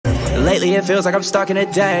Lately it feels like I'm stuck in a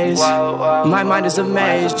daze. My mind is a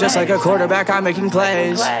maze, just like a quarterback I'm making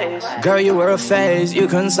plays. Girl, you were a phase, you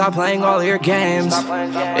couldn't stop playing all of your games.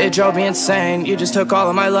 It drove me insane, you just took all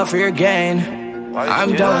of my love for your gain.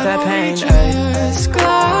 I'm done with that pain.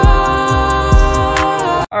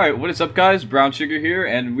 Alright, what is up guys? Brown Sugar here,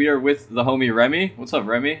 and we are with the homie Remy. What's up,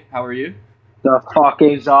 Remy? How are you? The fuck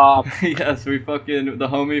is up? Yes, we fucking, the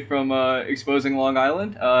homie from Exposing Long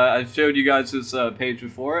Island. I've showed you guys this page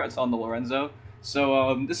before. It's on the Lorenzo.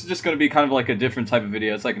 So this is just going to be kind of like a different type of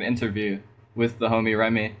video. It's like an interview with the homie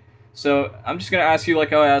Remy. So I'm just going to ask you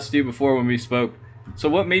like how I asked you before when we spoke. So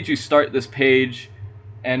what made you start this page,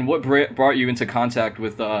 and what brought you into contact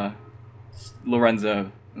with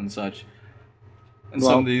Lorenzo and such? And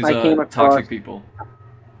some of these toxic people.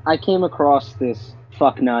 I came across this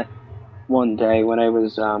fucknut one day when I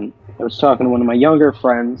was talking to one of my younger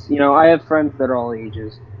friends. You know, I have friends that are all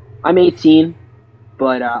ages. I'm 18,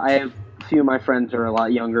 but I have a few of my friends that are a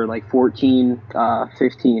lot younger, like 14,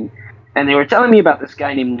 15. And they were telling me about this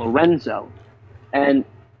guy named Lorenzo. And,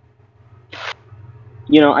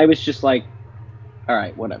 you know, I was just like,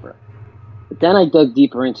 alright, whatever. But then I dug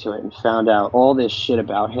deeper into it and found out all this shit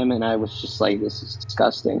about him, and I was just like, this is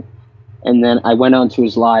disgusting. And then I went on to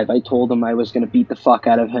his live. I told him I was going to beat the fuck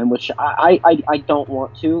out of him, which I don't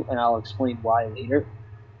want to, and I'll explain why later.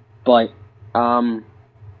 But after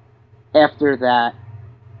that,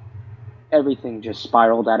 everything just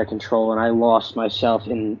spiraled out of control, and I lost myself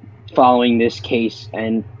in following this case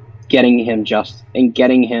and getting him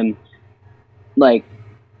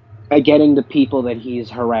getting the people that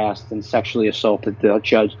he's harassed and sexually assaulted the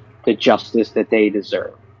justice that they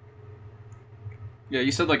deserve. Yeah,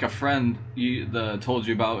 you said like a friend told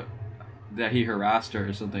you about that he harassed her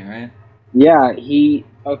or something, right? Yeah,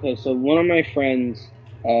 so one of my friends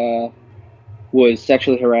was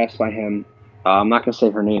sexually harassed by him. I'm not going to say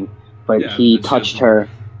her name, but yeah, he touched her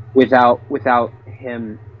without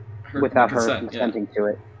her consenting to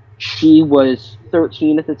it. She was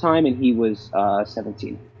 13 at the time, and he was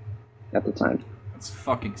 17 at the time. That's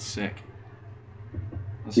fucking sick.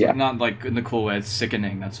 That's yeah. Not like in the cool way, it's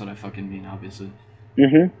sickening. That's what I fucking mean, obviously.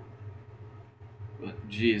 Mm-hmm. But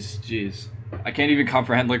jeez, I can't even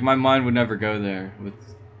comprehend. Like my mind would never go there.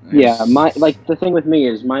 The thing with me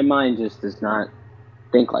is my mind just does not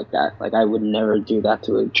think like that. Like I would never do that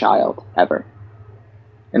to a child ever.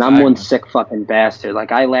 And I'm one sick fucking bastard.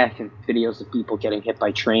 Like I laugh at videos of people getting hit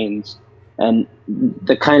by trains, and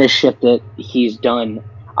the kind of shit that he's done.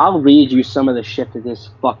 I'll read you some of the shit that this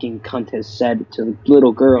fucking cunt has said to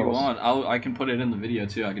little girls. If you want, I can put it in the video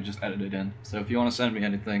too. I can just edit it in. So if you want to send me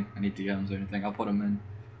anything, any DMs or anything, I'll put them in.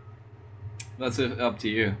 That's up to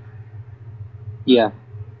you. Yeah.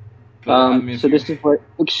 But, I mean, so this is what.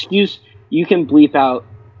 You can bleep out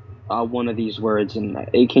one of these words, and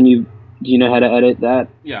do you know how to edit that?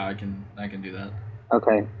 Yeah, I can do that.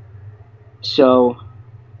 Okay. So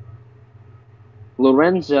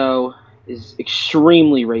Lorenzo is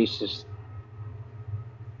extremely racist,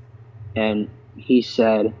 and he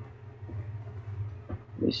said,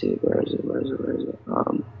 let me see, where is it?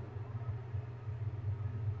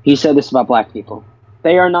 He said this about black people: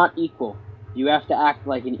 they are not equal. You have to act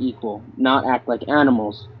like an equal, not act like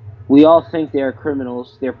animals. We all think they are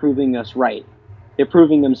criminals. They're proving us right. They're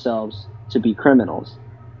proving themselves to be criminals.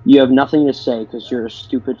 You have nothing to say because you're a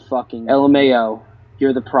stupid fucking LMAO.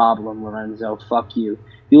 You're the problem, Lorenzo. Fuck you.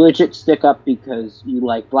 You legit stick up because you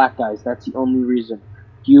like black guys. That's the only reason.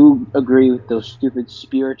 You agree with those stupid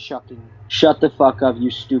spirit-shucking. Shut the fuck up, you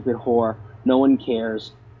stupid whore. No one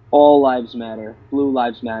cares. All lives matter. Blue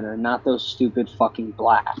lives matter. Not those stupid fucking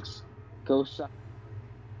blacks. Go suck.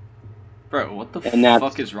 Bro, what the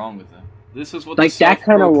fuck is wrong with them? This is what like that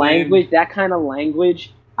kind of language. That kind of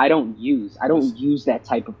language I don't use. I don't use that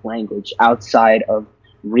type of language outside of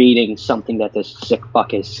reading something that this sick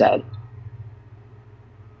fuck has said.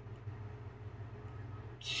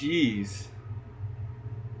 Jeez.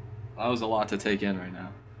 That was a lot to take in right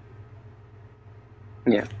now.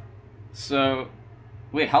 Yeah. So,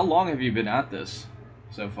 wait, how long have you been at this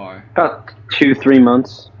so far? About 2-3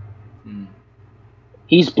 months. Hmm.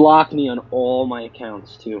 He's blocked me on all my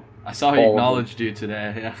accounts, too. I saw he acknowledged you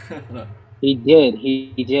today, yeah. He did.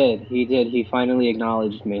 He finally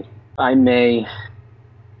acknowledged me. I may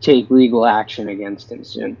take legal action against him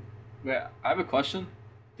soon. Wait, I have a question.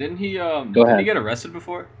 Didn't he get arrested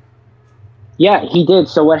before? Yeah, he did.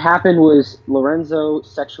 So what happened was Lorenzo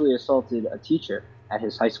sexually assaulted a teacher at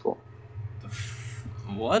his high school.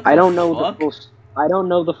 What? I don't know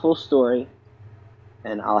the full story,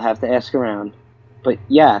 and I'll have to ask around. But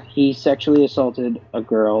yeah, he sexually assaulted a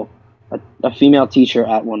girl, a female teacher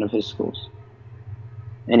at one of his schools.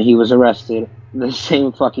 and he was arrested the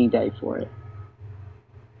same fucking day for it.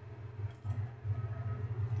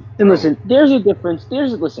 And listen, there's a difference.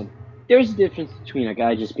 There's a difference between a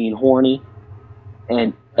guy just being horny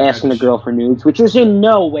and asking a girl for nudes, which is in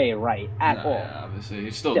no way right at all. Yeah, obviously,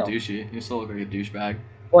 he's still douchey. He still look like a douchebag.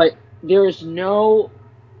 But there is no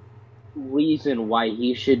reason why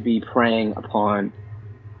he should be preying upon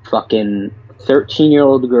fucking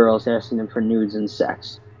 13-year-old girls, asking them for nudes and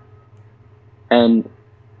sex. And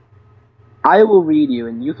I will read you,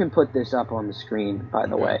 and you can put this up on the screen, by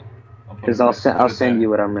the way, because I'll send you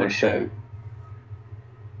what I'm going to show you.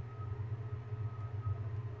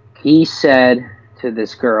 He said to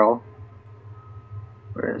this girl,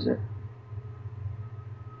 where is it?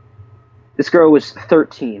 This girl was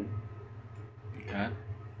 13. Okay.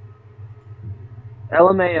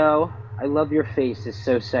 LMAO, I love your face. It's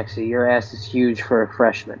so sexy. Your ass is huge for a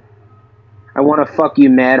freshman. I want to fuck you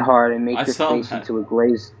mad hard and make your face into a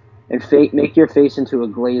glazed make your face into a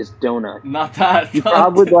glazed donut. Not that. You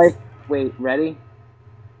probably would like. Wait, ready?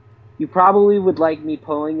 You probably would like me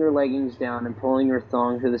pulling your leggings down and pulling your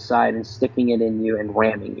thong to the side and sticking it in you and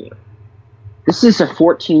ramming you. This is a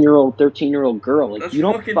 14-year-old, 13-year-old girl. Like, that's you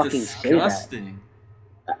don't fucking disgusting. Say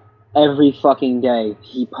that. Every fucking day,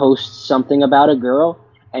 he posts something about a girl,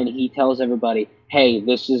 and he tells everybody, hey,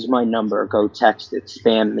 this is my number. Go text it.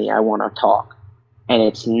 Spam me. I want to talk. And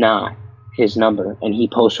it's not his number. And he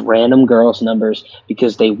posts random girls' numbers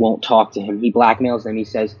because they won't talk to him. He blackmails them. He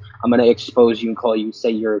says, I'm going to expose you and call you, say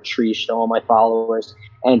you're a tree, show all my followers.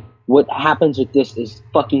 And what happens with this is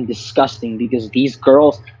fucking disgusting because these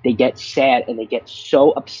girls, they get sad and they get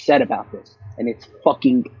so upset about this. And it's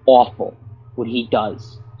fucking awful what he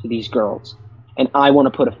does to these girls. And I want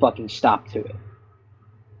to put a fucking stop to it.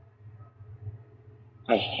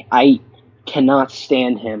 I cannot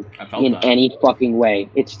stand him in any fucking way.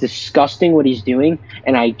 It's disgusting what he's doing,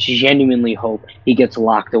 and I genuinely hope he gets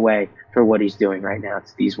locked away for what he's doing right now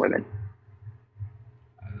to these women.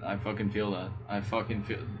 I fucking feel that.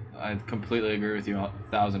 I completely agree with you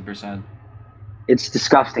 1,000%. It's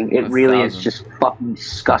disgusting. It really is just fucking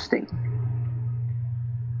disgusting.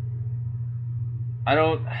 I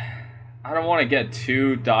don't want to get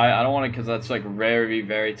too I don't want to, because that's like very,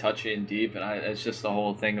 very touchy and deep, and it's just the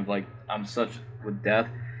whole thing of like I'm such with death.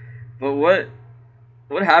 But what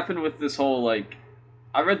happened with this whole like?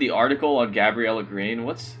 I read the article on Gabriella Green.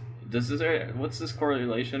 What's this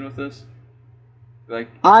correlation with this? Like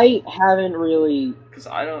I haven't really, because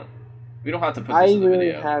we don't have to put this in the video. I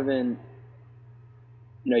really haven't.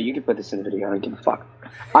 No, you can put this in the video. I don't give a fuck.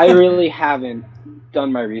 I really haven't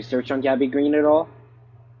done my research on Gabby Green at all.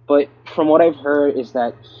 But from what I've heard is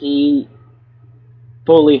that he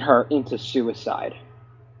bullied her into suicide.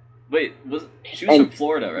 Wait, she was from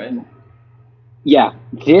Florida, right? Yeah,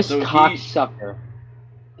 this cocksucker,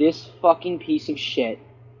 this fucking piece of shit,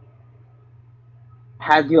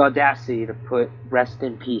 had the audacity to put "Rest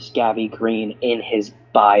in Peace, Gabby Green" in his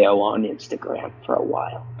bio on Instagram for a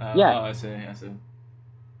while. Yeah. Oh, I see.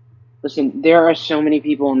 Listen, there are so many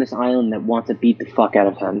people on this island that want to beat the fuck out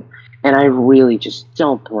of him, and I really just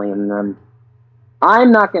don't blame them.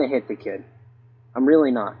 I'm not going to hit the kid. I'm really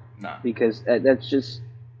not. No. Because that's just...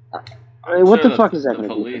 I mean, what the fuck is that going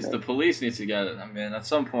to do? The police needs to get it. I mean, at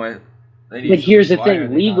some point, they need But here's the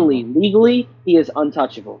thing. Legally, he is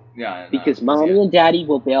untouchable. Yeah, because mommy and daddy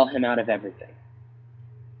will bail him out of everything.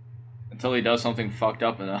 Until he does something fucked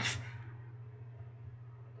up enough.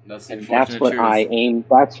 That's what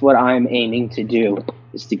That's what I'm aiming to do,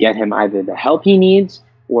 is to get him either the help he needs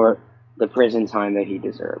or the prison time that he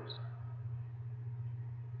deserves.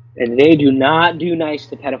 And they do not do nice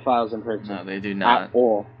to pedophiles in prison. No, they do not. At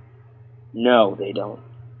all. No, they don't.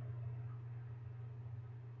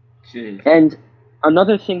 Jeez. And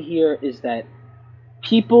another thing here is that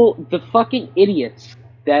the fucking idiots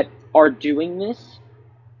that are doing this,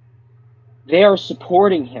 they are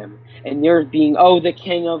supporting him. And they're being, the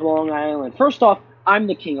king of Long Island. First off, I'm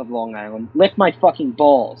the king of Long Island. Lick my fucking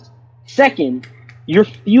balls. Second, you're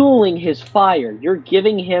fueling his fire. You're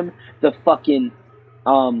giving him the fucking,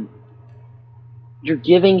 you're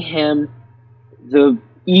giving him the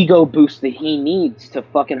ego boost that he needs to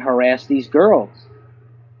fucking harass these girls.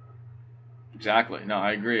 Exactly. No,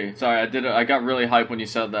 I agree. Sorry, I got really hyped when you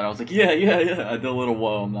said that. I was like, yeah. I did a little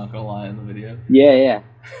whoa, I'm not gonna lie, in the video. Yeah.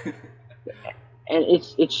 And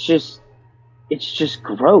it's just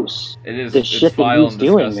gross. It is. The shit that he's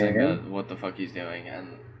doing, man. What the fuck he's doing,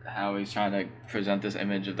 and how he's trying to present this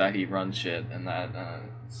image of that he runs shit, and that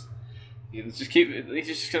he's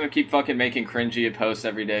just gonna keep fucking making cringy posts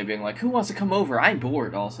every day, being like, "Who wants to come over? I'm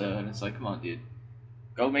bored." Also, and it's like, come on, dude,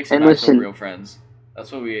 go make some actual real friends.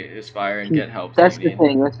 That's what we aspire and get help. That's the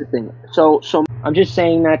thing. That's the thing. So I'm just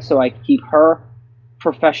saying that so I can keep her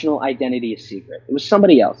professional identity a secret. It was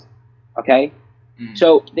somebody else. Okay.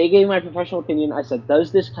 So they gave my professional opinion. I said,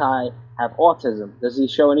 "Does this guy have autism? Does he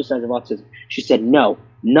show any signs of autism?" She said, "No,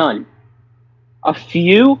 none. A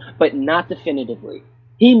few, but not definitively.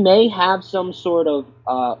 He may have some sort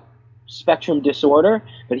of spectrum disorder,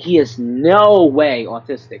 but he is no way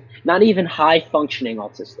autistic. Not even high-functioning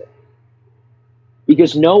autistic.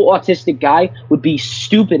 Because no autistic guy would be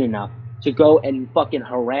stupid enough to go and fucking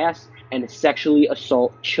harass and sexually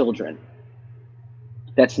assault children.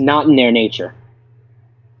 That's not in their nature.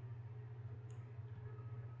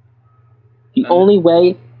 The only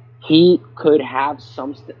way he could have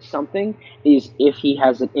something is if he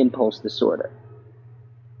has an impulse disorder."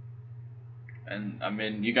 And I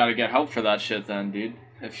mean, you gotta get help for that shit, then, dude.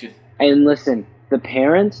 If you And listen, the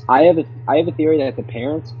parents. I have a theory that the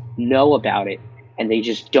parents know about it and they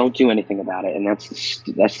just don't do anything about it, and that's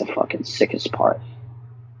the fucking sickest part.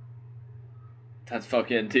 That's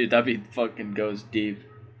fucking, dude. That be fucking goes deep.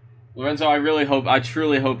 Lorenzo, I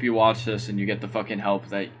truly hope you watch this and you get the fucking help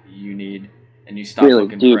that you need, and you stop Really,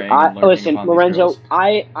 fucking dude. praying and lurking Listen, upon Lorenzo. these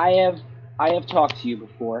girls. I have talked to you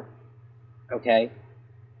before, okay,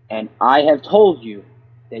 and I have told you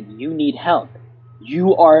that you need help.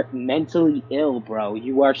 You are mentally ill, bro.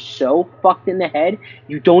 You are so fucked in the head,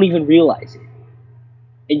 you don't even realize it.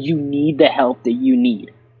 And you need the help that you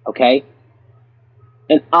need, okay?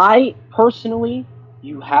 And I, personally,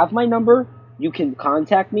 you have my number. You can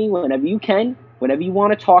contact me whenever you can. Whenever you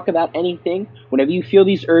want to talk about anything, whenever you feel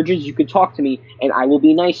these urges, you can talk to me, and I will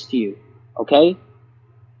be nice to you, okay?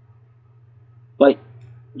 But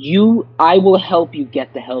I will help you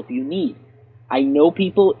get the help you need. I know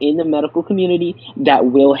people in the medical community that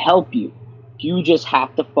will help you. You just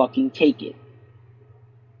have to fucking take it.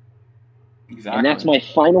 Exactly. And that's my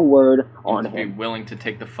final word on him. Be him. willing to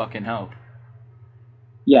take the fucking help.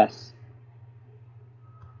 Yes.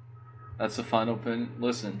 That's the final opinion.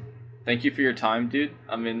 Listen, thank you for your time, dude.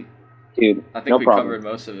 I mean, dude, I think no we problem. covered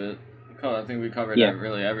most of it. I think we covered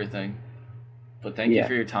really everything. But thank you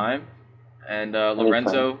for your time. And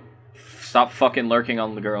Lorenzo, stop fucking lurking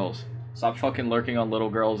on the girls. Stop fucking lurking on little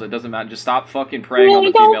girls. It doesn't matter. Just stop fucking preying on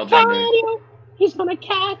the female gender. You. He's gonna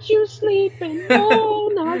catch you sleeping.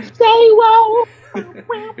 Oh, now stay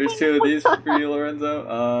well. Here's 2 of these for you,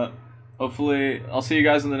 Lorenzo. Hopefully, I'll see you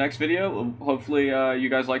guys in the next video. Hopefully, you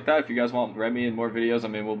guys like that. If you guys want Remy and more videos, I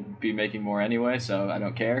mean, we'll be making more anyway, so I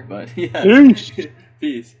don't care. But yeah,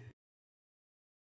 peace.